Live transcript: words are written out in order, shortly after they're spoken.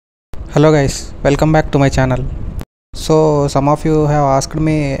Hello guys, welcome back to my channel. So some of you have asked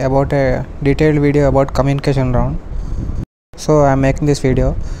me about a detailed video about communication round. So I am making this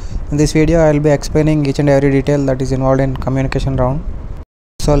video. In this video I will be explaining each and every detail that is involved in communication round.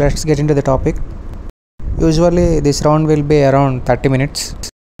 So let's get into the topic. Usually this round will be around 30 minutes.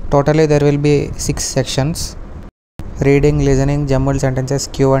 Totally there will be 6 sections: reading, listening, jumbled sentences,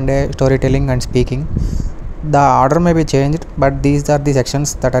 Q&A, storytelling and speaking. The order may be changed, but these are the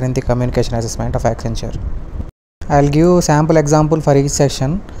sections that are in the communication assessment of Accenture. I'll give sample example for each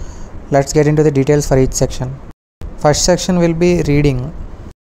section. Let's get into the details for each section. First section will be reading.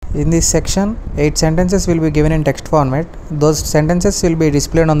 In this section, 8 sentences will be given in text format. Those sentences will be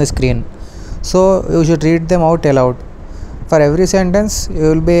displayed on the screen. So you should read them out aloud. For every sentence, you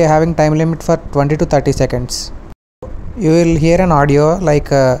will be having time limit for 20 to 30 seconds. You will hear an audio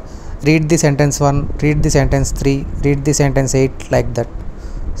like read the sentence 1, read the sentence 3, read the sentence 8, like that.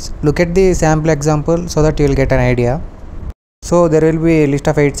 Look at the sample example so that you will get an idea. So there will be a list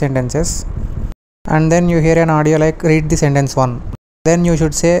of 8 sentences, and then you hear an audio like read the sentence 1. Then you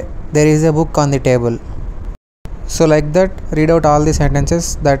should say there is a book on the table. So like that, read out all the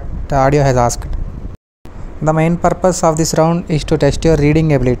sentences that the audio has asked. The main purpose of this round is to test your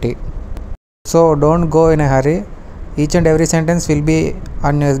reading ability. So don't go in a hurry. Each and every sentence will be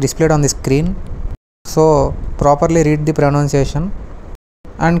displayed on the screen. So properly read the pronunciation.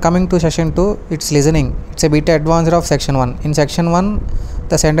 And coming to section 2, it's listening. It's a bit advanced of section 1. In section 1,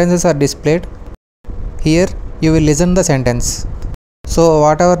 the sentences are displayed. Here you will listen the sentence. So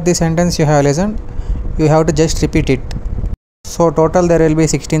whatever the sentence you have listened, you have to just repeat it. So total there will be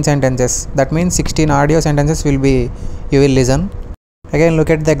 16 sentences. That means 16 audio sentences you will listen. Again look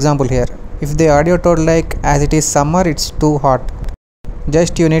at the example here. If the audio told like as it is summer, it's too hot,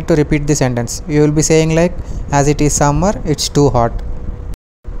 just you need to repeat the sentence. You will be saying like as it is summer, it's too hot.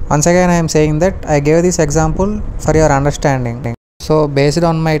 Once again I am saying that I gave this example for your understanding. So based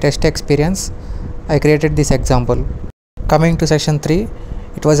on my test experience, I created this example. Coming to section 3,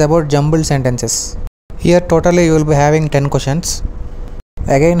 it was about jumbled sentences. Here totally you will be having 10 questions.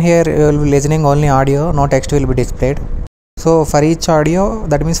 Again here you will be listening only audio, no text will be displayed. So for each audio,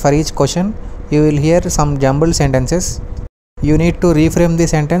 that means for each question, you will hear some jumbled sentences. You need to reframe the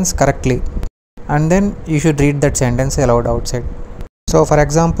sentence correctly, and then you should read that sentence aloud outside. So for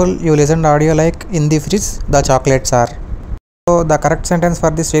example, you listen to audio like in the fridge the chocolates are. So the correct sentence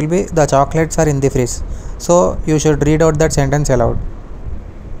for this will be the chocolates are in the fridge. So you should read out that sentence aloud.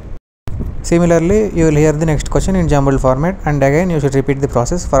 Similarly, you will hear the next question in jumbled format, and again you should repeat the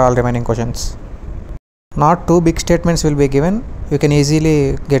process for all remaining questions. Not too big statements will be given. You can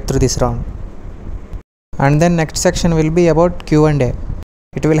easily get through this round. And then next section will be about Q&A.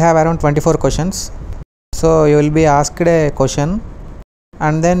 It will have around 24 questions. So you will be asked a question,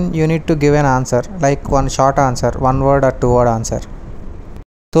 and then you need to give an answer, like one short answer, 1 word or 2 word answer.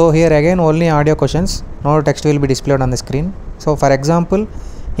 So here again only audio questions, no text will be displayed on the screen. So for example,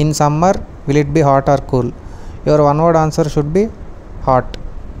 in summer will it be hot or cool? Your 1 word answer should be hot,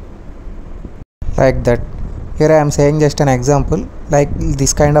 like that. Here I am saying just an example, like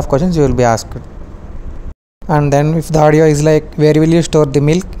this kind of questions you will be asked. And then if the audio is like where will you store the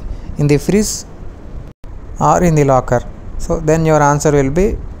milk, in the fridge or in the locker, so then your answer will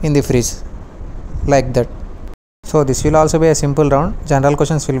be in the fridge, like that. So this will also be a simple round, general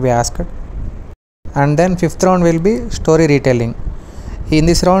questions will be asked. And then 5th round will be story retelling. In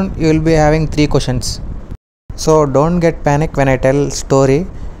this round you will be having 3 questions. So don't get panic when I tell story.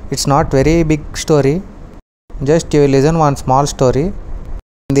 It's not very big story, just you will listen one small story.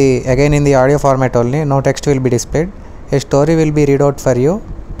 Again in the audio format only, no text will be displayed. A story will be read out for you,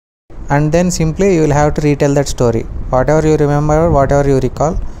 and then simply you will have to retell that story. Whatever you remember, whatever you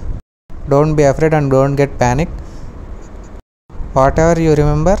recall, don't be afraid and don't get panic. Whatever you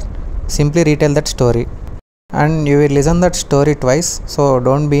remember, simply retell that story, and you will listen that story twice, so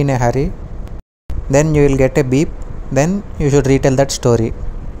don't be in a hurry. Then you will get a beep, then you should retell that story.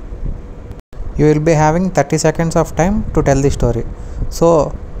 You will be having 30 seconds of time to tell the story.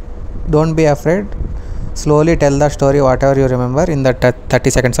 So don't be afraid, slowly tell the story whatever you remember in that 30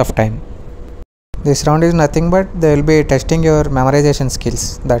 seconds of time. This round is nothing but they will be testing your memorization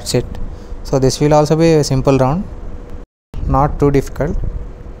skills, that's it. So this will also be a simple round, not too difficult.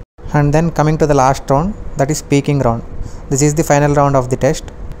 And then coming to the last round, that is speaking round. This is the final round of the test.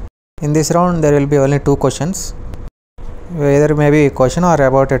 In this round there will be only 2 questions, either maybe a question or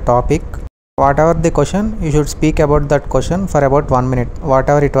about a topic. Whatever the question, you should speak about that question for about 1 minute,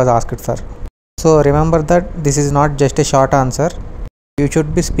 whatever it was asked for. So remember that this is not just a short answer. You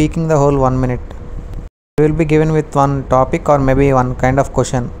should be speaking the whole 1 minute. You will be given with one topic or maybe one kind of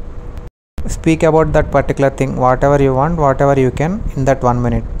question. speak about that particular thing, whatever you want, whatever you can in that 1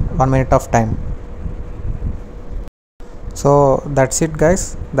 minute of time. So that's it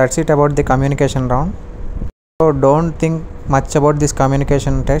guys, that's it about the communication round. So don't think much about this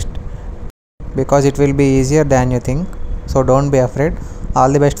communication test because it will be easier than you think. So don't be afraid.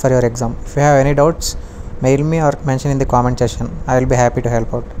 All the best for your exam. If you have any doubts, mail me or mention in the comment section. I will be happy to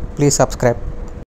help out. Please subscribe.